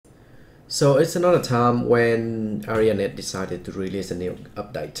So it's another time when AreaNet decided to release a new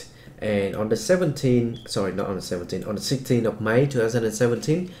update. And on the 17th, sorry, not on the 17th, on the 16th of May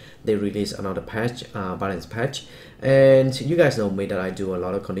 2017, they released another patch, balance patch. And you guys know me that I do a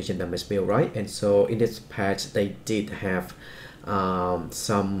lot of condition damage build, right? And so in this patch, they did have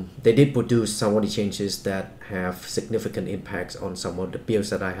they did produce some of the changes that have significant impacts on some of the builds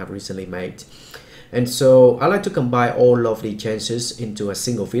that I have recently made. And so I like to combine all of the changes into a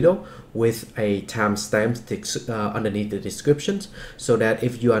single video with a timestamp underneath the descriptions, so that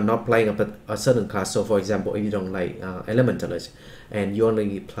if you are not playing a certain class, so for example, if you don't like Elementalist and you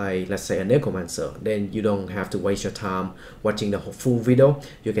only play, let's say, a Necromancer, then you don't have to waste your time watching the whole full video.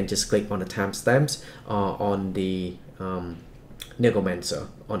 You can just click on the timestamps on the Necromancer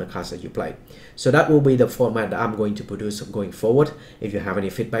on the class that you play. So that will be the format that I'm going to produce going forward. If you have any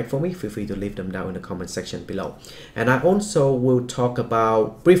feedback for me, feel free to leave them down in the comment section below. And I also will talk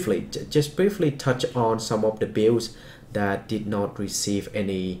about just briefly touch on some of the builds that did not receive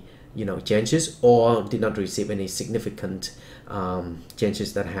any changes, or did not receive any significant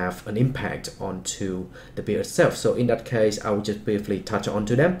changes that have an impact onto the build itself. So in that case, I will just briefly touch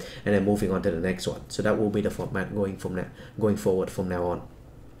onto them and then moving on to the next one. So that will be the format going forward from now on.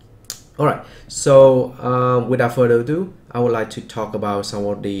 All right, so without further ado, I would like to talk about some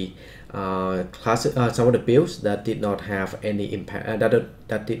of the some of the builds that did not have any impact,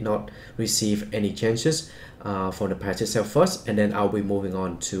 that did not receive any changes for the patch itself first, and then I'll be moving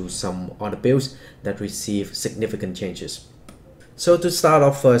on to some other builds that receive significant changes. So to start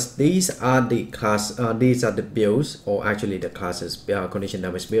off first, these are the builds, or actually the classes, condition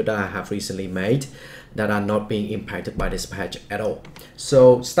damage build that I have recently made that are not being impacted by this patch at all.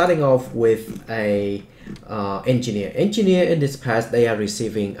 So starting off with a engineer in this patch, they are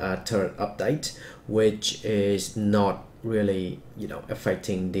receiving a third update, which is not really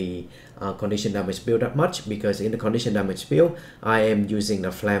affecting the condition damage build that much, because in the condition damage build I am using the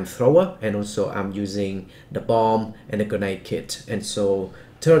flamethrower, and also I'm using the bomb and the grenade kit. And so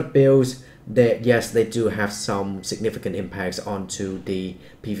third builds, yes, they do have some significant impacts onto the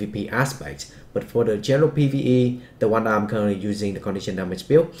PvP aspect, but for the general PvE, the one that I'm currently using, the condition damage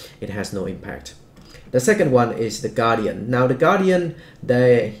build, it has no impact. The second one is the Guardian. Now the Guardian,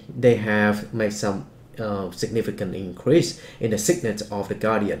 they have made some significant increase in the sickness of the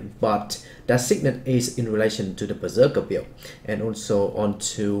Guardian, but that sickness is in relation to the Berserker build, and also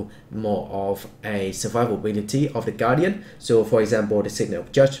onto more of a survivability of the Guardian. So for example, the sickness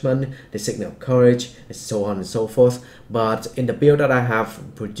of Judgment, the sickness of Courage, and so on and so forth. But in the build that I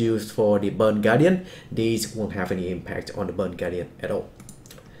have produced for the Burn Guardian, these won't have any impact on the Burn Guardian at all.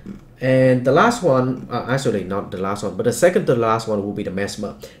 And the last one, actually not the last one, but the second to the last one will be the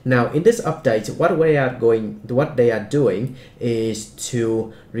Mesmer. Now in this update, what they are doing is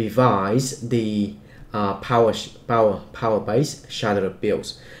to revise the power-based shattered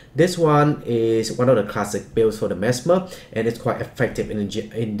builds. This one is one of the classic builds for the Mesmer, and it's quite effective in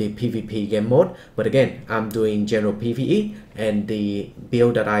the PvP game mode. But again, I'm doing general PvE, and the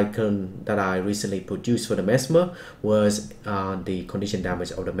build that I recently produced for the Mesmer was the condition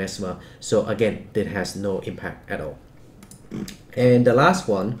damage of the Mesmer. So again, it has no impact at all. And the last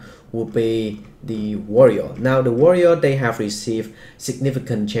one will be the Warrior. Now the Warrior, they have received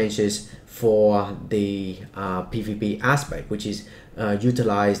significant changes for the PvP aspect, which is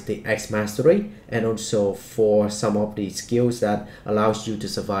utilize the X Mastery, and also for some of the skills that allows you to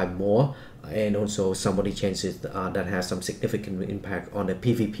survive more, and also some of the changes that has some significant impact on the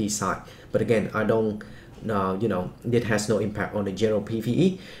PvP side. But again, I don't it has no impact on the general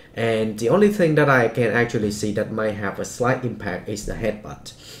PvE. And the only thing that I can actually see that might have a slight impact is the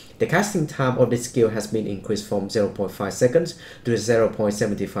headbutt. The casting time of this skill has been increased from 0.5 seconds to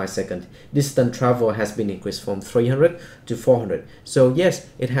 0.75 seconds. Distance travel has been increased from 300 to 400. So yes,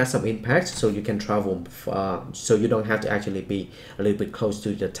 it has some impact, so you can travel, so you don't have to actually be a little bit close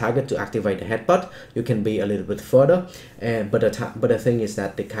to the target to activate the headbutt. You can be a little bit further, but the thing is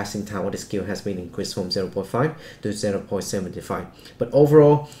that the casting time of the skill has been increased from 0.5 to 0.75. But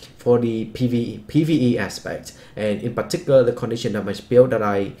overall, for the PvE aspect, and in particular the condition damage build that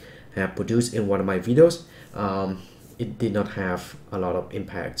I have produced in one of my videos, it did not have a lot of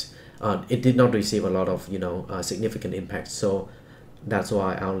impact. It did not receive a lot of significant impact, so that's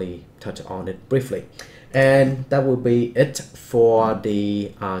why I only touch on it briefly. And that will be it for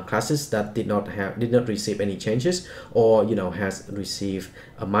the classes that did not receive any changes, or has received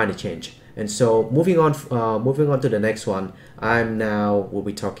a minor change. And so moving on to the next one, will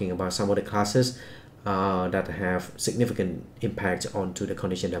be talking about some of the classes that have significant impact onto the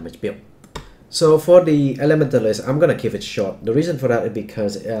condition damage build. So for the Elementalist, I'm gonna keep it short. The reason for that is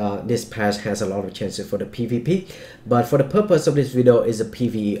because this patch has a lot of chances for the PvP, but for the purpose of this video is a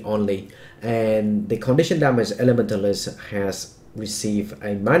PvE only, and the condition damage Elementalist has received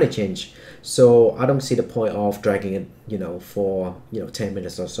a minor change, so I don't see the point of dragging it, for 10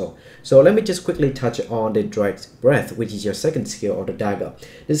 minutes or so. So let me just quickly touch on the Dragged Breath, which is your second skill or the dagger.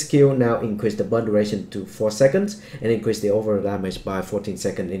 This skill now increase the burn duration to 4 seconds and increase the overall damage by 14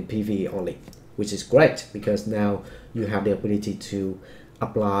 seconds in PvE only, which is great because now you have the ability to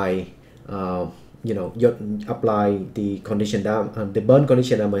apply apply the the burn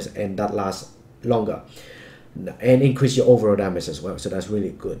condition damage, and that lasts longer, and increase your overall damage as well, so that's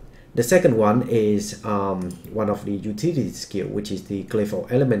really good. The second one is one of the utility skill, which is the Glyph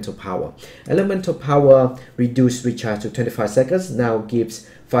of Elemental Power. Elemental Power reduce recharge to 25 seconds, now gives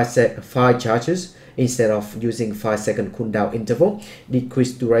 5 charges instead of using 5-second cooldown interval.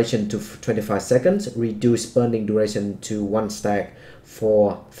 Decrease duration to 25 seconds, reduce burning duration to 1 stack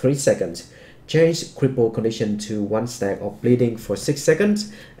for 3 seconds. Change cripple condition to 1 stack of bleeding for 6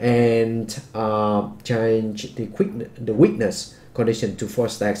 seconds, and change the weakness condition to 4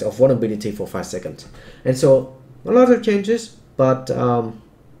 stacks of vulnerability for 5 seconds. And so a lot of changes, but I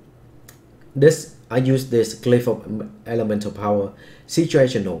use this Glyph of Elemental Power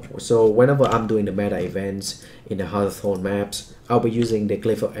situational. So whenever I'm doing the meta events in the Hearthstone maps, I'll be using the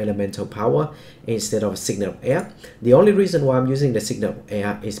Glyph of Elemental Power instead of Signal of Air. The only reason why I'm using the Signal of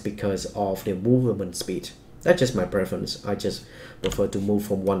Air is because of the movement speed. That's just my preference. I just prefer to move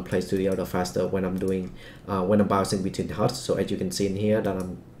from one place to the other faster when I'm doing when I'm bouncing between huts. So as you can see in here that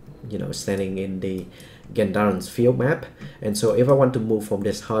I'm standing in the Gendaron's field map, and so if I want to move from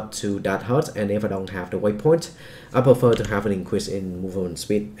this hut to that hut, and if I don't have the waypoint, I prefer to have an increase in movement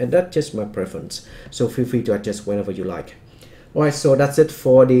speed, and that's just my preference. So feel free to adjust whenever you like. Alright, so that's it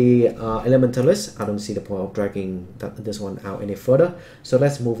for the Elementalist. I don't see the point of dragging this one out any further. So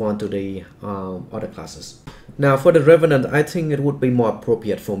let's move on to the other classes. Now for the Revenant, I think it would be more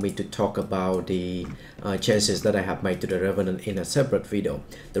appropriate for me to talk about the changes that I have made to the Revenant in a separate video.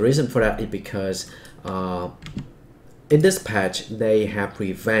 The reason for that is because in this patch, they have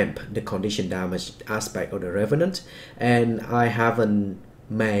revamped the condition damage aspect of the Revenant, and I haven't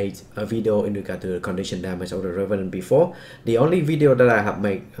made a video in regard to the condition damage of the Revenant before. The only video that I have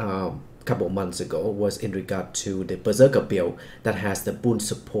made a couple of months ago was in regard to the Berserker build that has the boon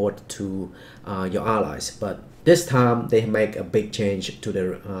support to your allies, but this time they make a big change to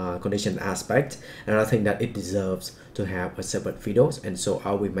the condition aspect, and I think that it deserves to have a separate videos, and so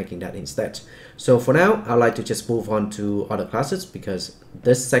I'll be making that instead. So for now, I'd like to just move on to other classes because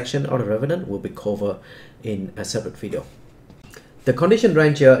this section of the Revenant will be covered in a separate video. The Condi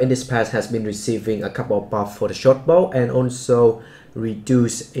Ranger in this patch has been receiving a couple of buffs for the short bow, and also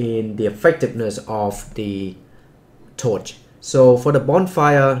reduce in the effectiveness of the torch. So for the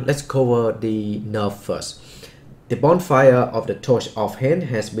bonfire, let's cover the nerf first. The bonfire of the torch offhand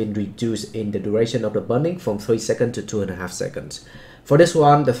has been reduced in the duration of the burning from 3 seconds to 2.5 seconds. For this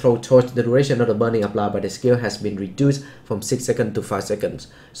one, the throw torch, the duration of the burning applied by the skill has been reduced from 6 seconds to 5 seconds.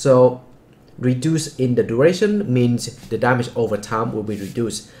 So reduce in the duration means the damage over time will be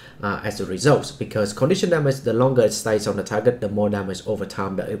reduced as a result, because condition damage, the longer it stays on the target, the more damage over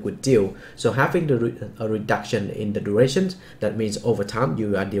time that it would deal. So having a reduction in the duration, that means over time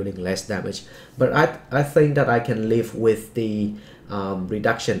you are dealing less damage. But I think that I can live with the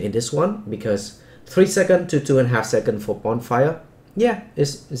reduction in this one, because 3 seconds to 2.5 seconds for bonfire, yeah,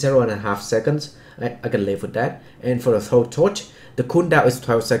 it's 0.5 seconds. I can live with that. And for the throw torch, the cooldown is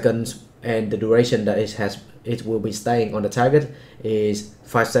 12 seconds, and the duration that it will be staying on the target is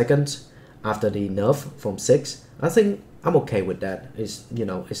 5 seconds after the nerf from 6. I think I'm okay with that. It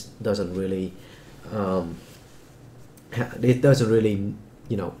doesn't really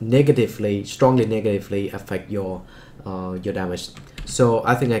strongly negatively affect your damage. So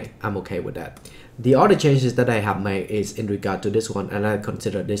I think I'm okay with that. The other changes that I have made is in regard to this one, and I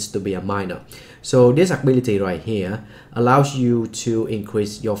consider this to be a minor. So this ability right here allows you to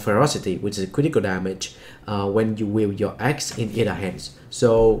increase your ferocity, which is critical damage, when you wield your axe in either hands.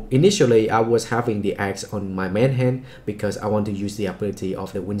 So initially I was having the axe on my main hand because I want to use the ability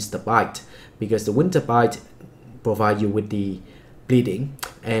of the Winter Bite, because the Winter Bite provides you with the bleeding,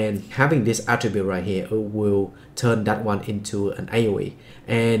 and having this attribute right here, it will turn that one into an AoE,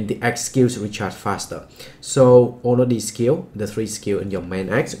 and the axe skills recharge faster. So all of these skills, the 3 skills in your main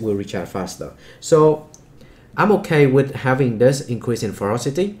axe, will recharge faster. So I'm okay with having this increase in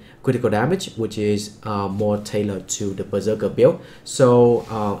ferocity, critical damage, which is more tailored to the Berserker build. So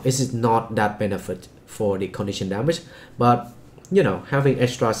this is not that benefit for the condition damage, but you know, having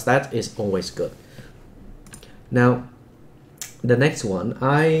extra stats is always good. Now, the next one,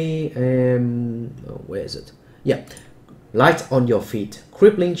 I am, oh, where is it? Yeah, light on your feet,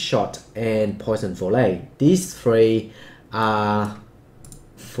 crippling shot, and poison volley. These three are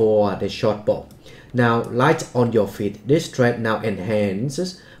for the short bow. Now, light on your feet, this trait now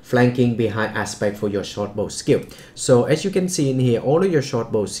enhances flanking behind aspect for your short bow skill. So as you can see in here, all of your short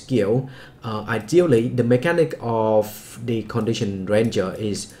bow skill, ideally the mechanic of the Condi Ranger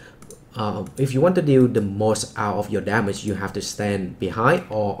is if you want to deal the most out of your damage, you have to stand behind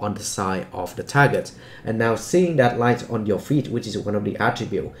or on the side of the target. And now seeing that light on your feet, which is one of the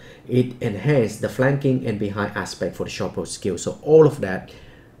attributes, it enhances the flanking and behind aspect for the short bow skill. So all of that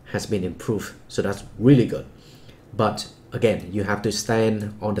has been improved, so that's really good. But again, you have to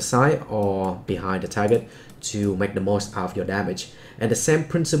stand on the side or behind the target to make the most out of your damage. And the same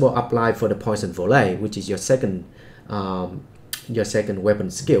principle apply for the poison volley, which is your second weapon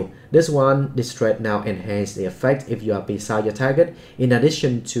skill. This trait now enhance the effect if you are beside your target, in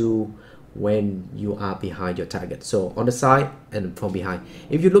addition to when you are behind your target. So on the side and from behind.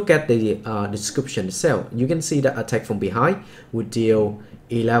 If you look at the description itself, you can see that attack from behind would deal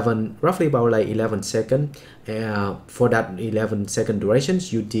 11, roughly about like 11 seconds. For that 11-second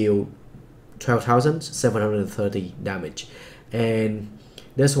durations, you deal 12,730 damage. And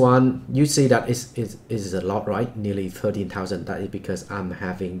this one, you see that is a lot, right? Nearly 13,000. That is because I'm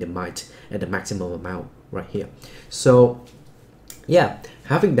having the might at the maximum amount right here. So yeah,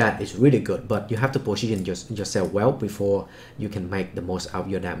 having that is really good, but you have to position yourself well before you can make the most out of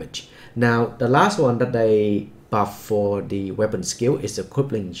your damage. Now, the last one that they buff for the weapon skill is the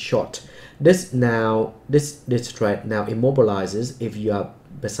crippling shot. This trait now immobilizes if you are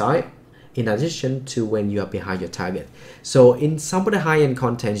beside, in addition to when you are behind your target. So in some of the high-end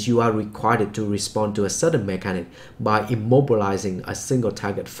contents, you are required to respond to a certain mechanic by immobilizing a single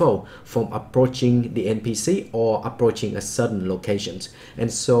target foe from approaching the NPC or approaching a certain locations.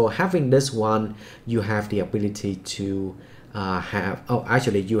 And so having this one, you have the ability to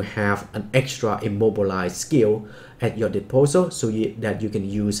you have an extra immobilized skill at your disposal, so that you can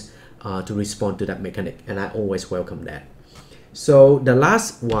use to respond to that mechanic, and I always welcome that. So the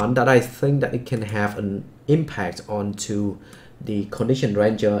last one that I think that it can have an impact onto the Condi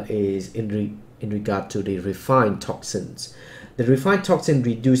Ranger is in regard to the refined toxins. The refined toxin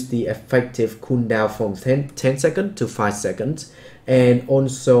reduce the effective cooldown from 10 seconds to 5 seconds, and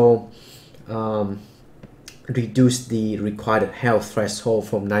also reduce the required health threshold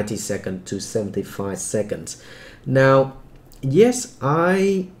from 90 seconds to 75 seconds. Now, yes,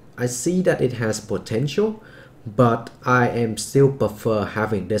 I see that it has potential, but I am still prefer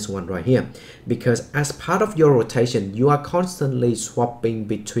having this one right here, because as part of your rotation, you are constantly swapping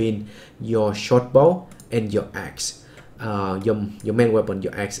between your short bow and your axe, your main weapon,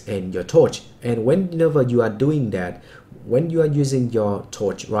 your axe, and your torch. And whenever you are doing that, when you are using your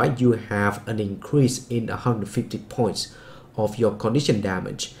torch, right, you have an increase in 150 points of your condition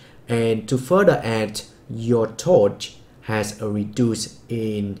damage, and to further add, your torch has a reduce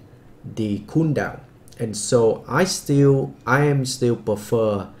in the cooldown. And so I am still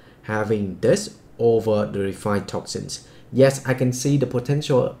prefer having this over the refined toxins. Yes, I can see the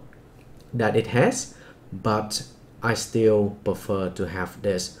potential that it has, but I still prefer to have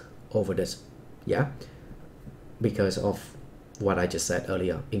this over this, yeah, because of what I just said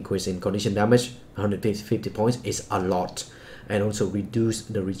earlier. Increasing condition damage 150 points is a lot, and also reduce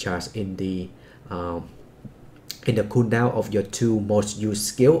the recharge in the cooldown of your two most used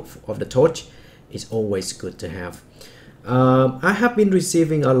skill of the torch is always good to have. I have been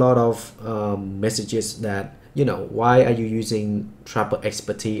receiving a lot of messages that, you know, why are you using Trapper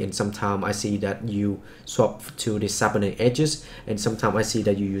Expertise, and sometimes I see that you swap to the sharpening edges, and sometimes I see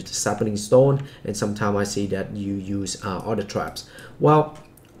that you use the sharpening stone, and sometimes I see that you use other traps. Well,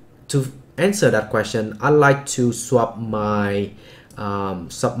 to answer that question, I like to swap my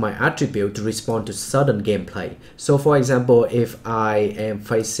attribute to respond to certain gameplay. So for example, if I am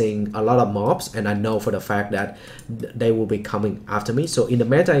facing a lot of mobs and I know for the fact that they will be coming after me, so in the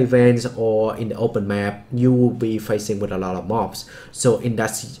meta events or in the open map, you will be facing with a lot of mobs. So in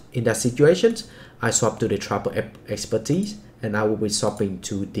that situations, I swap to the Trapper Expertise, and I will be swapping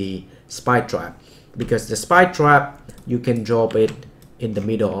to the Spy Trap, because the Spy Trap, you can drop it in the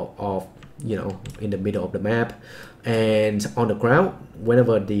middle of the map, and on the ground.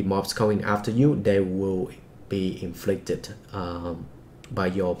 Whenever the mobs coming after you, they will be inflicted by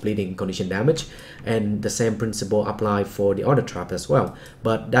your bleeding condition damage, and the same principle apply for the other trap as well.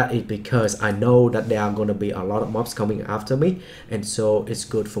 But that is because I know that there are going to be a lot of mobs coming after me, and so it's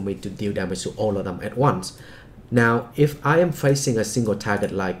good for me to deal damage to all of them at once. Now, if I am facing a single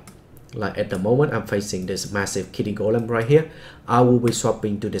target like at the moment I'm facing this massive kitty golem right here, I will be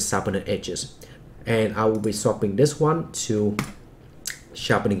swapping to the sharpened edges, and I will be swapping this one to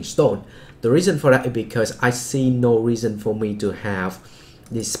sharpening stone. The reason for that is because I see no reason for me to have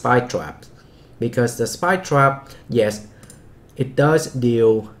the spy trap, because the spy trap, yes, it does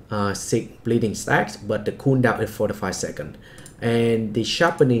deal 6 bleeding stacks, but the cooldown is 45 seconds, and the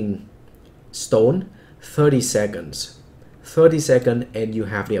sharpening stone 30 seconds, and you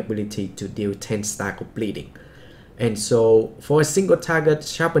have the ability to deal 10 stack of bleeding. And so for a single target,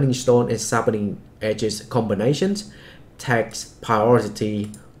 sharpening stone and sharpening edges combinations takes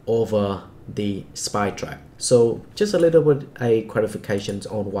priority over the spy trap. So just a little bit a clarifications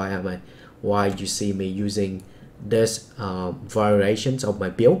on why you see me using this variations of my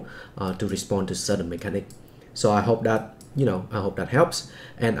build to respond to certain mechanic. So I hope that I hope that helps,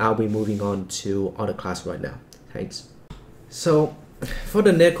 and I'll be moving on to other class right now. Thanks. So for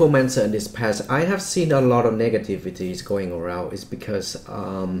the Necromancer in this patch, I have seen a lot of negativities going around. It's because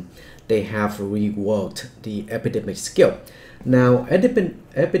they have reworked the epidemic skill. Now,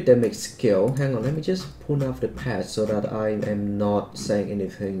 epidemic skill, hang on, let me just pull off the patch so that I am not saying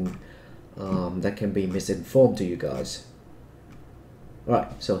anything that can be misinformed to you guys.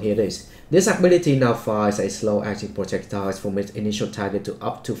 Alright, so here it is. This ability now fires a slow acting projectile from its initial target to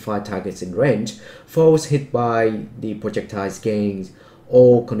up to 5 targets in range. Foes hit by the projectiles gains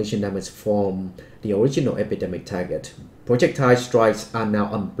all condition damage from the original epidemic target. Projectile strikes are now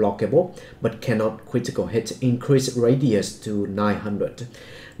unblockable but cannot critical hit. Increase radius to 900.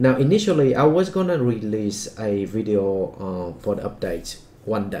 Now initially I was gonna release a video for the update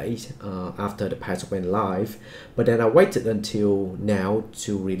one day after the patch went live, but then I waited until now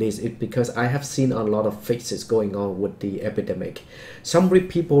to release it because I have seen a lot of fixes going on with the epidemic. Some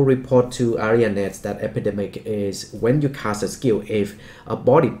people report to AreaNet that epidemic is when you cast a skill, if a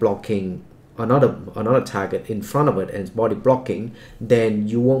body blocking another target in front of it and body blocking, then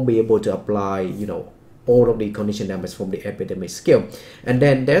you won't be able to apply all of the condition damage from the epidemic skill. And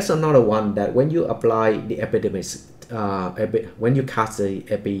then there's another one that when you apply the epidemic when you cast the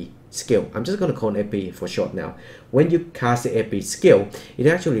epi skill, I'm just going to call it epi for short now. When you cast the epi skill, it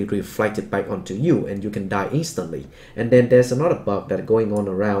actually reflected back onto you and you can die instantly. And then there's another bug that going on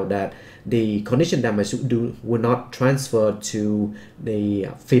around that the condition damage will not transfer to the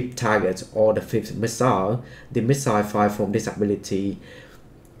 5th target or the 5th missile. The missile fire from this ability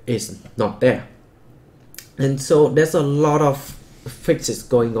is not there. And so there's a lot of fixes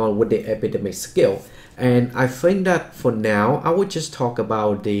going on with the epidemic skill. And I think that for now, I would just talk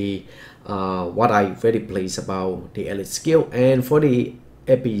about the what I very pleased about the elite skill. And for the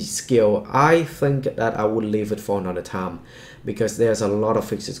epi skill, I think that I would leave it for another time because there's a lot of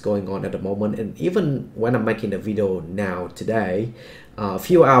fixes going on at the moment. And even when I'm making the video now today, a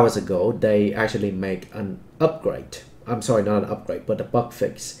few hours ago, they actually make an upgrade. I'm sorry, not an upgrade, but a bug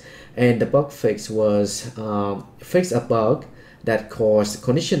fix. And the bug fix was fix a bug that caused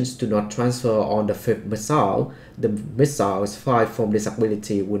conditions to not transfer on the 5th missile. The missiles fired from this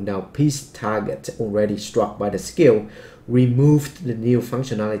ability will now pierce target already struck by the skill. Removed the new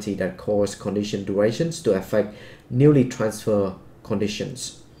functionality that caused condition durations to affect newly transfer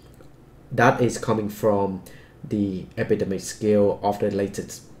conditions. That is coming from the epidemic skill of the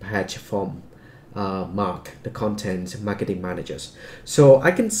latest patch from Mark, the content marketing managers. So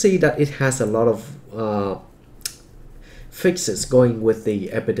I can see that it has a lot of fixes going with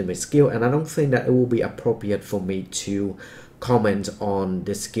the epidemic skill, and I don't think that it will be appropriate for me to comment on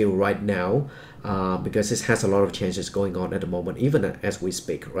the skill right now because it has a lot of changes going on at the moment, even as we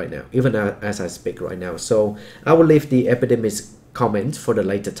speak right now, even as I speak right now. So I will leave the epidemic comment for the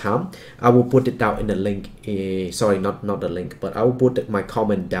later time. I will put it down in the link, sorry, not the link, but I will put my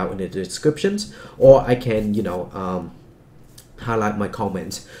comment down in the descriptions, or I can highlight my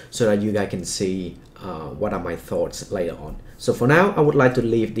comments so that you guys can see what are my thoughts later on. So for now, I would like to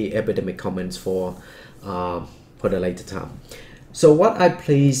leave the epidemic comments for the later time. So what I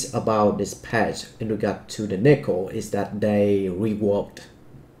pleased about this patch in regard to the Necro is that they reworked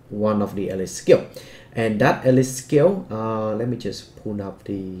one of the elite skill, and that elite skill, let me just pull up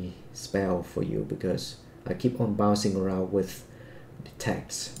the spell for you because I keep on bouncing around with the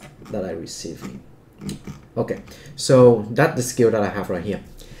text that I receive. Okay, so that's the skill that I have right here,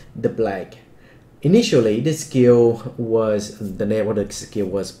 the black. Initially, the skill was, the name of the skill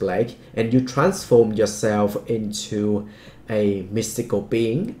was black, and you transform yourself into a mystical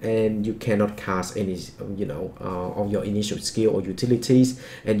being, and you cannot cast any, on your initial skill or utilities,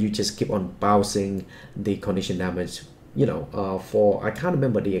 and you just keep on bouncing the condition damage for, I can't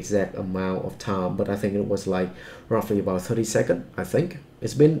remember the exact amount of time, but I think it was like roughly about 30 seconds. I think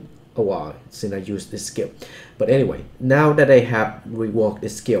it's been a while since I used this skill. But anyway, now that I have reworked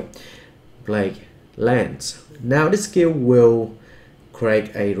this skill, like lens, now this skill will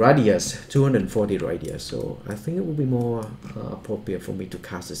create a radius 240 radius. So I think it will be more appropriate for me to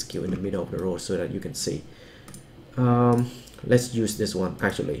cast the skill in the middle of the road so that you can see. Let's use this one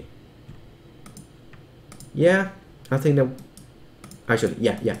actually. Yeah, I think that actually,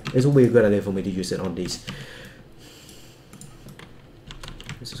 yeah, this will be a good idea for me to use it on these.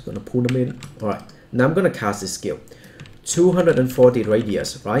 This is gonna pull them in. All right, now I'm gonna cast this skill, 240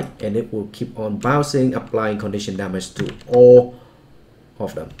 radius, right? And it will keep on bouncing, applying condition damage to all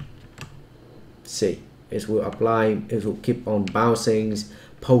of them. See, it will keep on bouncing,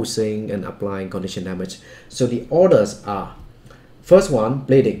 pulsing, and applying condition damage. So the orders are: first one,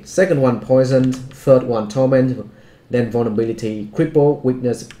 bleeding; second one, poison; third one, torment; then vulnerability, cripple,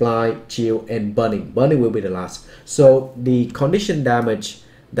 weakness, blind, chill, and burning. Burning will be the last. So the condition damage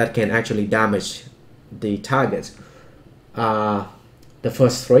that can actually damage the target are the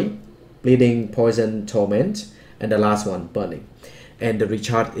first three: bleeding, poison, torment, and the last one, burning. And the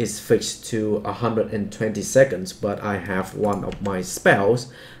recharge is fixed to 120 seconds, but I have one of my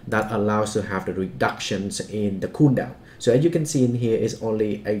spells that allows to have the reductions in the cooldown. So as you can see in here, it's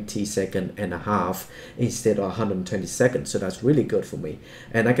only 80 seconds and a half instead of 120 seconds. So that's really good for me.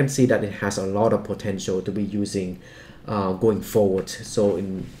 And I can see that it has a lot of potential to be using going forward. So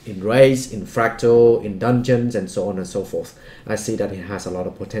in raids, in fractal, in dungeons, and so on and so forth. I see that it has a lot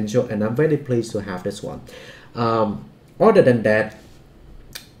of potential, and I'm very pleased to have this one. Other than that,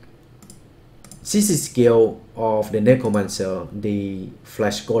 CC skill of the Necromancer, the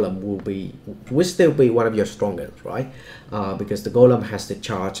Flesh Golem, will still be one of your strongest, right? Because the Golem has the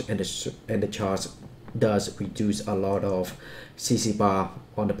charge, and the charge does reduce a lot of CC bar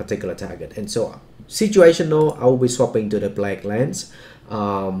on the particular target. And so situational, I will be swapping to the Black Lance,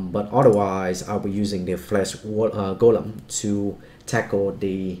 but otherwise I'll be using the Flesh Golem to tackle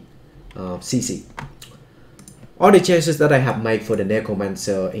the CC. All the changes that I have made for the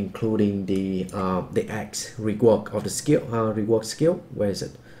Necromancer, including the axe rework of the skill, rework skill. Where is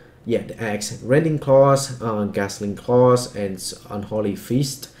it? Yeah, the axe, rending claws, ghastling claws, and unholy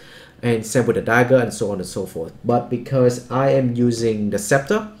feast, and same with the dagger, and so on and so forth. But because I am using the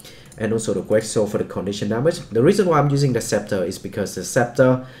scepter and also the great sword for the condition damage, the reason why I'm using the scepter is because the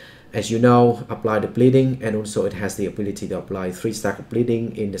scepter, as you know, apply the bleeding, and also it has the ability to apply 3 stack of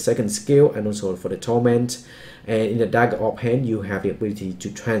bleeding in the second skill, and also for the torment. And in the dagger offhand, you have the ability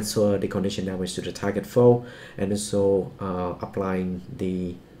to transfer the condition damage to the target foe, and also applying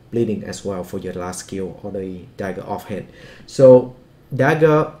the bleeding as well for your last skill or the dagger offhand. So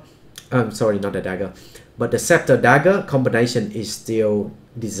dagger, I'm sorry, not the dagger, but the scepter dagger combination is still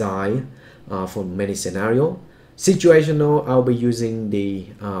designed for many scenarios. Situational, I'll be using the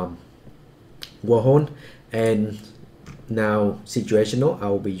Warhorn, and now situational, I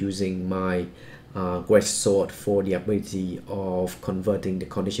will be using my great sword for the ability of converting the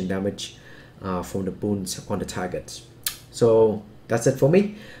condition damage from the boons on the target. So that's it for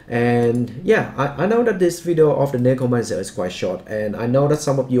me. And yeah, I know that this video of the Necromancer is quite short, and I know that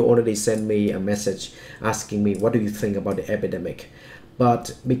some of you already sent me a message asking me what do you think about the epidemic.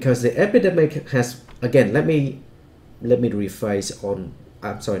 But because the epidemic has, again, let me rephrase on,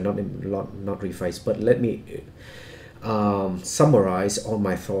 I'm sorry, not rephrase, but let me summarize all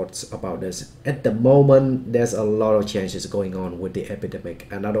my thoughts about this. At the moment, there's a lot of changes going on with the epidemic,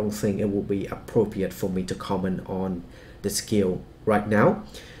 and I don't think it will be appropriate for me to comment on the skill right now.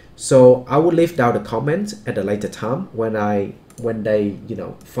 So I will leave down the comments at a later time when they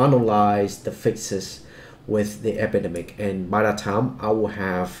finalize the fixes with the epidemic, and by that time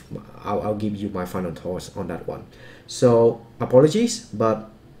I'll give you my final thoughts on that one. So apologies, but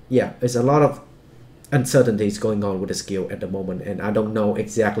yeah, it's a lot of uncertainties going on with the skill at the moment, and I don't know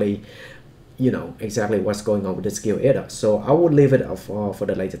exactly what's going on with the skill either. So I will leave it for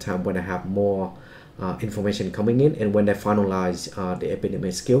the later time when I have more information coming in, and when they finalize the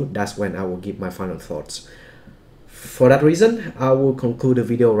epidemic skill, that's when I will give my final thoughts. For that reason, I will conclude the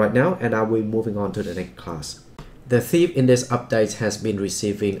video right now, and I will be moving on to the next class. The thief in this update has been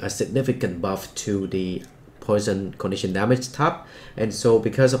receiving a significant buff to the poison condition damage tab, and so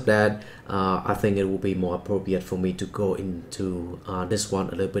because of that, I think it will be more appropriate for me to go into this one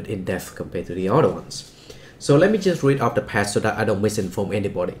a little bit in depth compared to the other ones. So let me just read off the patch so that I don't misinform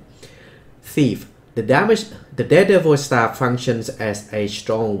anybody. Thief. The Daredevil staff functions as a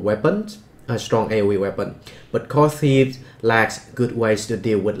strong weapon, a strong AoE weapon, but core thieves lacks good ways to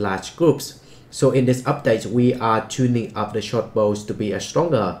deal with large groups. So in this update, we are tuning up the short bows to be a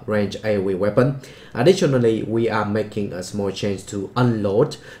stronger range AoE weapon. Additionally, we are making a small change to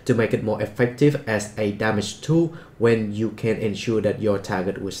unload to make it more effective as a damage tool when you can ensure that your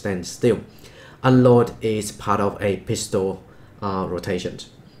target will stand still. Unload is part of a pistol rotation.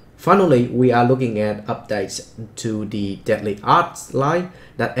 Finally, we are looking at updates to the Deadly Arts line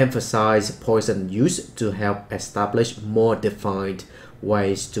that emphasize poison use to help establish more defined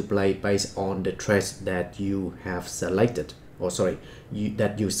ways to play based on the threats that you have selected,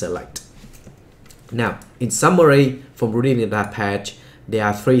 that you select. Now, in summary, from reading that patch, there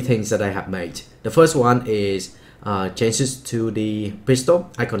are 3 things that I have made. The first one is changes to the pistol.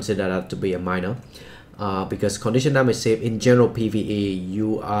 I consider that to be a minor. Because condition damage save in general PvE,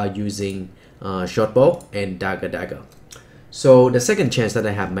 you are using short bow and dagger. So the second change that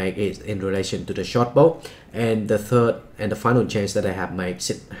I have made is in relation to the short bow, and the third and the final change that I have made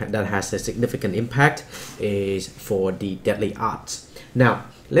that has a significant impact is for the Deadly Arts. Now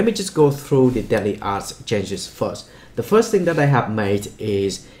let me just go through the Deadly Arts changes first. The first thing that I have made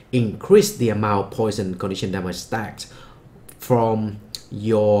is increase the amount of poison condition damage stacked from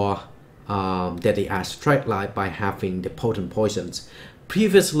your Deadly Arts trait line by having the potent poisons.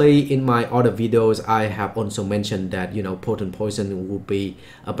 Previously in my other videos, I have also mentioned that potent poison will be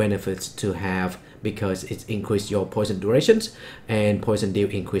a benefit to have because it increases your poison durations and poison deal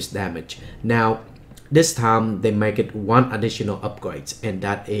increased damage. Now this time they make it one additional upgrade, and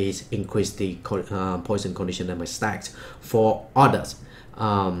that is increase the poison condition damage stacked for others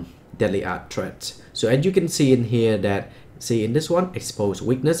Deadly Art threats. So as you can see in here that in this one, expose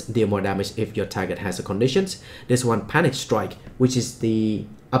weakness, deal more damage if your target has a conditions. This one, panic strike, which is the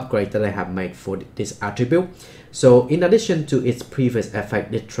upgrade that I have made for this attribute. So in addition to its previous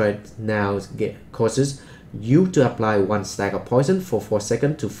effect, the trait now causes you to apply 1 stack of poison for 4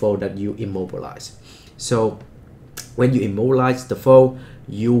 seconds to foe that you immobilize. So when you immobilize the foe,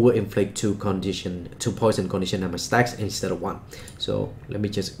 you will inflict 2 poison condition damage stacks instead of 1. So let me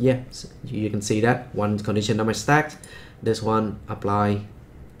just, you can see that 1 condition damage stacked. This one apply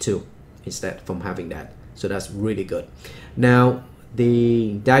 2 instead from having that. So that's really good. Now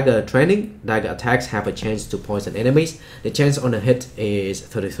the dagger attacks have a chance to poison enemies. The chance on a hit is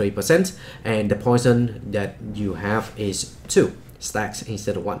 33%, and the poison that you have is 2 stacks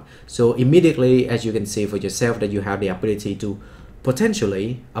instead of 1. So immediately, as you can see for yourself, that you have the ability to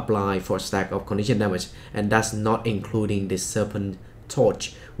potentially apply for a stack of condition damage, and that's not including the serpent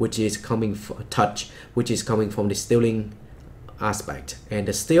torch, which is coming from the stealing aspect. And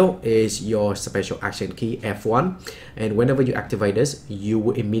the steal is your special action key F1, and whenever you activate this, you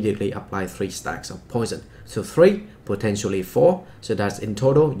will immediately apply 3 stacks of poison. So 3, potentially 4, so that's in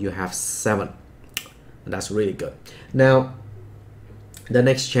total you have 7, and that's really good. Now the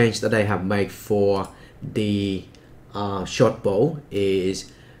next change that I have made for the short bow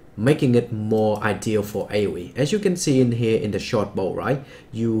is making it more ideal for AoE. As you can see in here in the short bow, right,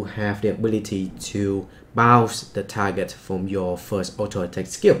 you have the ability to bounce the target from your first auto attack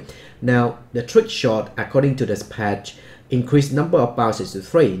skill. Now the trick shot, according to this patch, increased number of bounces to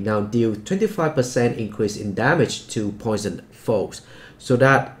 3, now deal 25% increase in damage to poison foes, so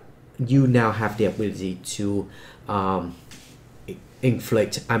that you now have the ability to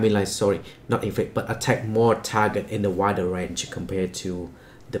attack more target in the wider range compared to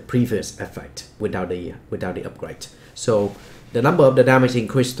the previous effect without the upgrade. So the number of the damage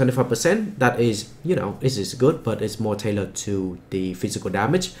increased 25%. That is, this is good, but it's more tailored to the physical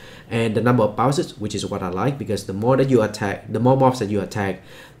damage. And the number of bounces, which is what I like, because the more that you attack, the more mobs that you attack,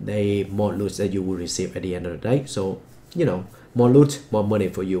 the more loot that you will receive at the end of the day. So more loot, more money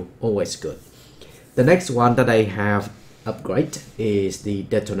for you, always good. The next one that I have upgrade is the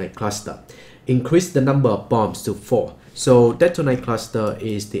detonate cluster. Increase the number of bombs to 4. So detonate cluster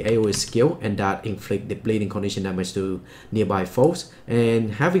is the AoE skill, and that inflict the bleeding condition damage to nearby foes.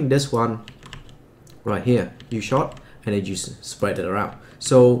 And having this one right here, you shot and then you spread it around.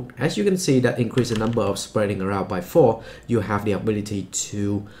 So as you can see, that increase the number of spreading around by 4. You have the ability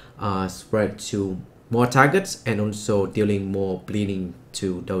to spread to more targets, and also dealing more bleeding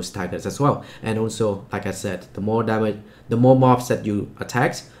to those targets as well. And also, like I said, the more damage, the more mobs that you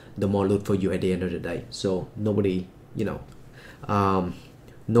attack, the more loot for you at the end of the day. So nobody, like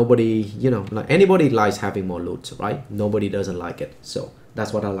anybody likes having more loot, right? Nobody doesn't like it. So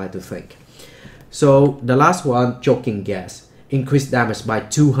that's what I like to think. So the last one, choking gas, increased damage by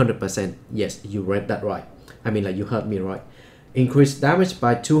 200%. Yes, you read that right. You heard me right. Increased damage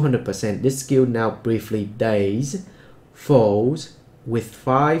by 200%. This skill now briefly daze foes with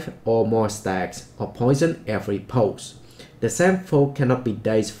 5 or more stacks of poison every pulse. The sample cannot be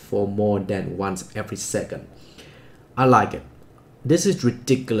dazed for more than once every second. I like it. This is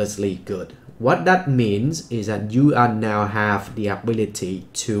ridiculously good. What that means is that you are now have the ability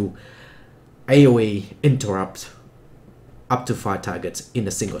to AoE interrupt up to 5 targets in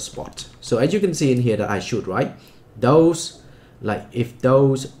a single spot. So as you can see in here that I shoot, right? Those, like if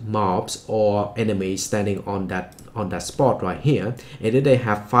those mobs or enemies standing on that spot right here, and if they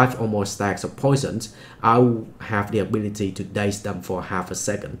have 5 or more stacks of poisons, I'll have the ability to daze them for half a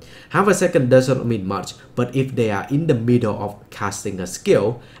second. Half a second doesn't mean much, but if they are in the middle of casting a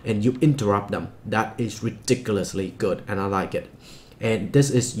skill and you interrupt them, that is ridiculously good, and I like it. And this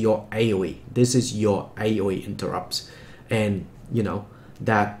is your AoE. This is your AoE interrupts, and you know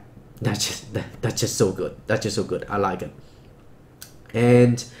that's just so good. That's just so good. I like it.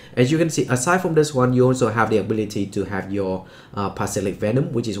 And as you can see, aside from this one, you also have the ability to have your Parasitic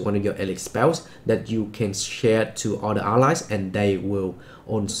Venom, which is one of your elite spells that you can share to other allies, and they will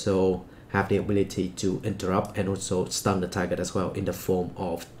also have the ability to interrupt and also stun the target as well, in the form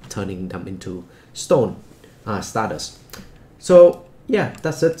of turning them into stone status. So yeah,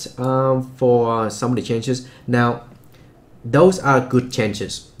 that's it for some of the changes. Now, those are good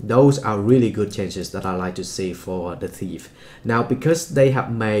changes. Those are really good changes that I like to see for the thief. Now, because they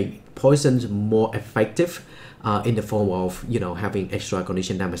have made poisons more effective in the form of, you know, having extra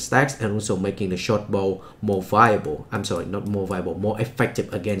condition damage stacks, and also making the short bow more viable. I'm sorry, not more viable, more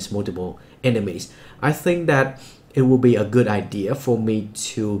effective against multiple enemies. I think that it will be a good idea for me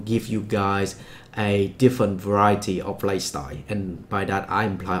to give you guys a different variety of playstyle, and by that I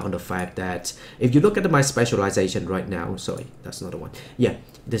imply on the fact that if you look at my specialization right now, sorry, that's not the one, yeah,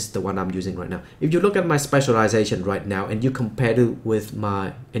 this is the one I'm using right now. If you look at my specialization right now and you compare it with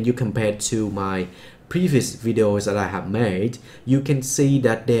to my previous videos that I have made, you can see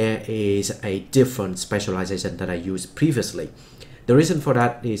that there is a different specialization that I used previously. The reason for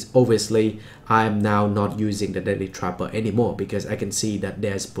that is obviously I'm now not using the Deadly Trapper anymore, because I can see that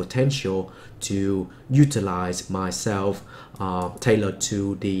there's potential to utilize myself tailored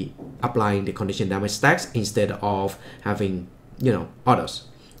to the applying the condition damage stacks instead of having, you know, others.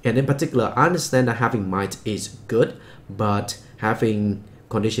 And in particular, I understand that having might is good, but having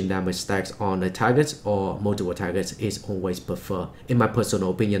condition damage stacks on the targets or multiple targets is always preferred, in my personal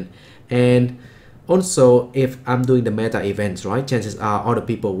opinion. And also, if I'm doing the meta events, right, chances are other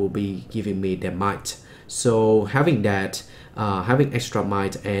people will be giving me their might. So having that, having extra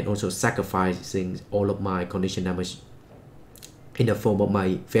might and also sacrificing all of my condition damage in the form of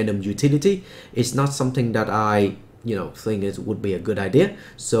my Venom utility is not something that I, you know, think it would be a good idea.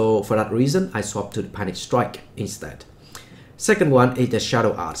 So for that reason, I swapped to the Panic Strike instead. Second one is the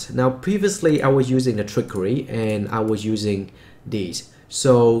Shadow Arts. Now previously I was using the Trickery and I was using these.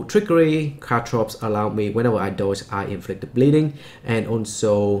 So Trickery card drops allow me, whenever I dodge, I inflict the bleeding, and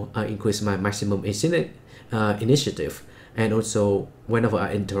also increase my maximum initiative. And also whenever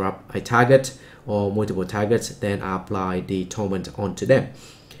I interrupt a target or multiple targets, then I apply the torment onto them.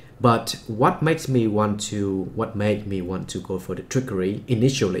 But what made me want to go for the Trickery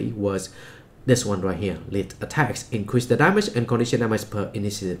initially was this one right here. Lead attacks increase the damage and condition damage per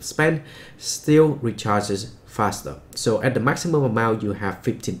initiative spent, still recharges faster. So at the maximum amount, you have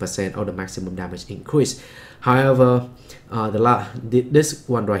 15% of the maximum damage increase. However, this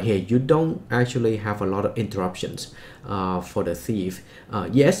one right here, you don't actually have a lot of interruptions for the thief.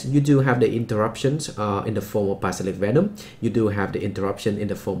 Yes, you do have the interruptions in the form of Parasitic Venom. You do have the interruption in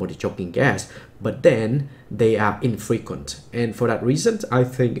the form of the choking gas, but then they are infrequent. And for that reason, I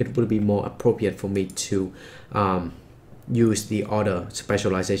think it would be more appropriate for me to use the other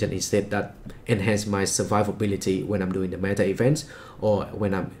specialization instead, that enhance my survivability when I'm doing the meta events or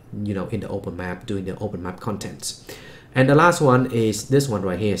when I'm, you know, in the open map doing the open map contents. And the last one is this one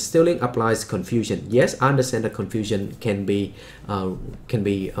right here. Stealing applies confusion. Yes, I understand that confusion can be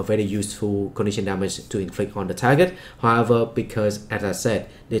a very useful condition damage to inflict on the target. However, because as I said,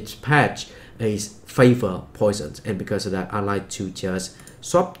 this patch is favor poisons, and because of that, I like to just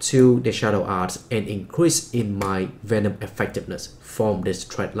swap to the Shadow Arts and increase in my Venom effectiveness from this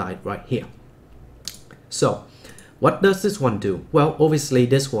thread line right here. So what does this one do? Well, obviously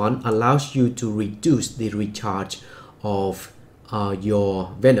this one allows you to reduce the recharge of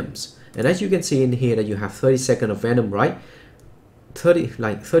your Venoms. And as you can see in here that you have 30 seconds of Venom, right? 30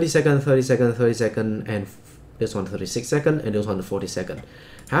 seconds, 30 seconds, 30 seconds, and this one 36 seconds, and this one 40 seconds.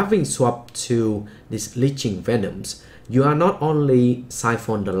 Having swapped to these leeching Venoms, you are not only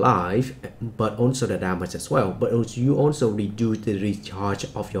siphon the life but also the damage as well, but also you also reduce the recharge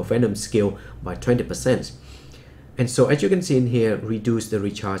of your Venom skill by 20%. And so as you can see in here, reduce the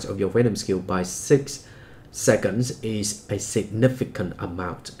recharge of your Venom skill by 6 seconds is a significant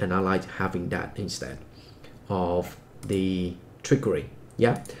amount, and I like having that instead of the trickery.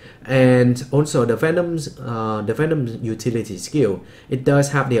 Yeah, and also the Venom utility skill, it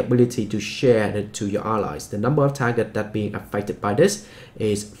does have the ability to share it to your allies. The number of targets that being affected by this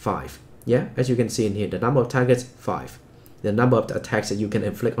is 5. Yeah, as you can see in here, the number of targets 5. The number of the attacks that you can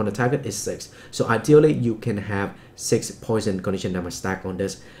inflict on the target is 6. So ideally you can have 6 poison condition damage stack on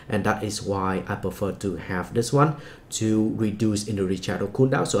this, and that is why I prefer to have this one to reduce in the recharge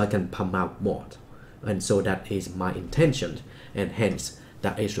cooldown, so I can pump out more. And so that is my intention, and hence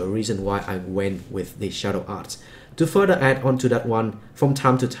that is the reason why I went with the Shadow Arts. To further add on to that one, from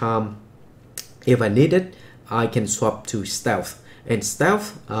time to time, if I need it, I can swap to Stealth. And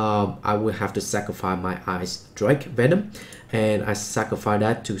Stealth, I will have to sacrifice my Ice Drake Venom, and I sacrifice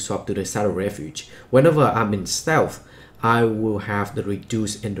that to swap to the Shadow Refuge. Whenever I'm in Stealth, I will have the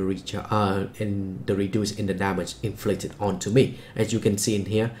reduce in the reduce in the damage inflicted onto me. As you can see in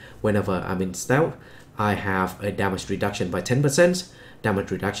here, whenever I'm in Stealth, I have a damage reduction by 10%,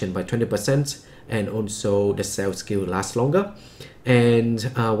 damage reduction by 20%, and also the stealth skill lasts longer. And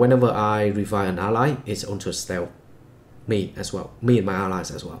whenever I revive an ally, it's also stealth me as well, me and my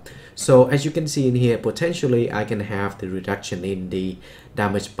allies as well. So as you can see in here, potentially I can have the reduction in the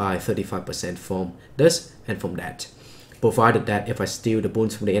damage by 35% from this and from that, provided that if I steal the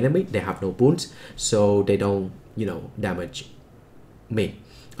boons from the enemy, they have no boons, so they don't, you know, damage me.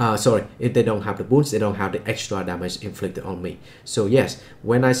 Sorry, if they don't have the boons, they don't have the extra damage inflicted on me. So yes,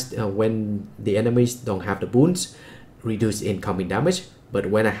 when the enemies don't have the boons, reduce incoming damage, but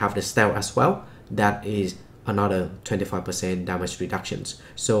when I have the stealth as well, that is another 25% damage reductions.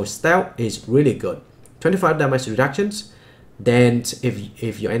 So stealth is really good. 25 damage reductions. Then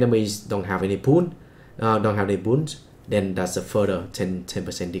if your enemies don't have any boons, then that's a further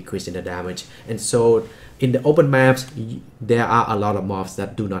 10% decrease in the damage. And so in the open maps, there are a lot of mobs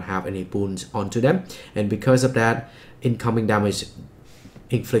that do not have any boons onto them, and because of that, incoming damage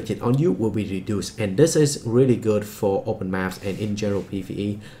inflicted on you will be reduced. And this is really good for open maps and in general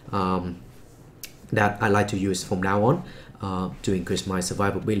PvE that I like to use from now on to increase my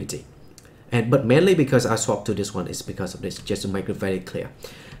survivability. But mainly because I swapped to this one is because of this, just to make it very clear.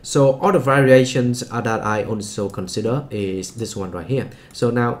 So all the variations that I also consider is this one right here.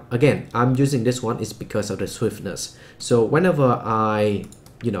 So now again, I'm using this one is because of the swiftness. So whenever I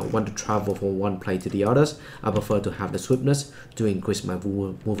want to travel from one place to the others, I prefer to have the swiftness to increase my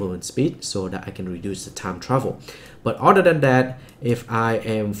movement speed so that I can reduce the time travel. But other than that, if I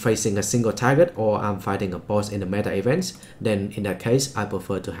am facing a single target or I'm fighting a boss in the meta events, then in that case I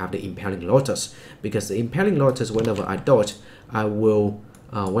prefer to have the Impaling Lotus, because the Impaling Lotus, whenever I dodge,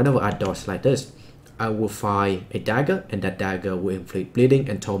 whenever I dodge like this, I will fire a dagger, and that dagger will inflict bleeding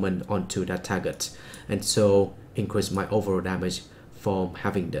and torment onto that target, and so increase my overall damage from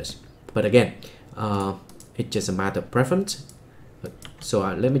having this. But again, it's just a matter of preference. So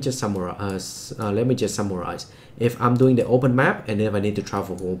let me just summarize. If I'm doing the open map and if I need to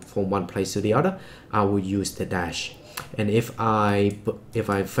travel from one place to the other, I will use the dash. And if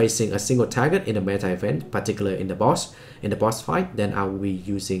I'm facing a single target in a meta event, particularly in the boss fight, then I will be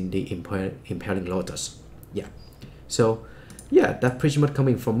using the Impaling Lotus. Yeah. So yeah, that's pretty much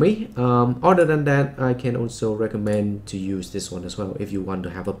coming from me. Other than that, I can also recommend to use this one as well if you want to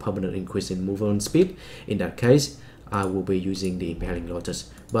have a permanent increase in movement speed. In that case, I will be using the Impaling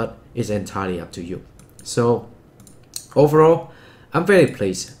Lotus, but it's entirely up to you. So overall, I'm very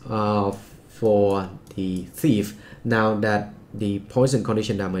pleased for the Thief, now that the poison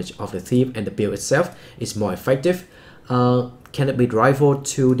condition damage of the Thief and the build itself is more effective. Can it be rivaled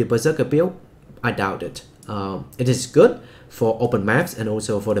to the Berserker build? I doubt it. It is good for open maps and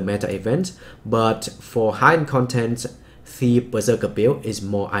also for the meta events, but for high-end content, Thief Berserker build is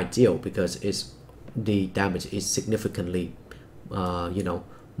more ideal because the damage is significantly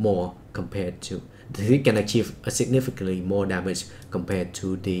more compared to the Thief can achieve a significantly more damage compared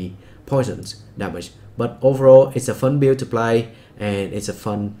to the poison's damage. But overall, it's a fun build to play, and it's a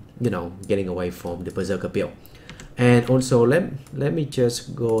fun, getting away from the Berserker build. And also, let me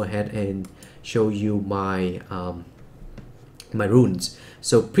just go ahead and show you my my runes.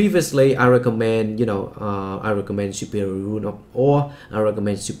 So previously, I recommend superior rune I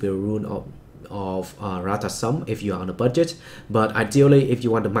recommend superior rune of Rata Sum if you are on a budget. But ideally, if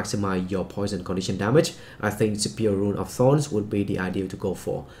you want to maximize your poison condition damage, I think superior rune of Thorns would be the ideal to go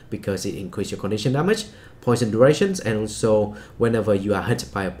for, because it increases your condition damage, poison durations, and also whenever you are hit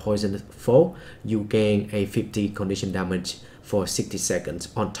by a poison foe, you gain a 50 condition damage for 60 seconds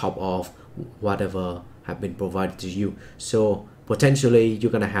on top of whatever have been provided to you. So potentially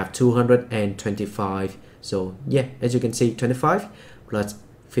you're gonna have 225 So yeah, as you can see, 25 plus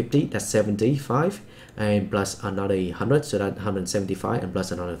 50, that's 75, and plus another 100, so that 175, and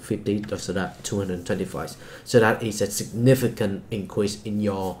plus another 50, so that 225. So that is a significant increase in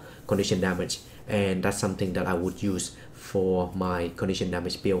your condition damage, and that's something that I would use for my condition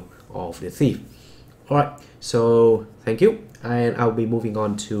damage build of the thief. Alright, so thank you, and I'll be moving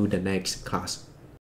on to the next class.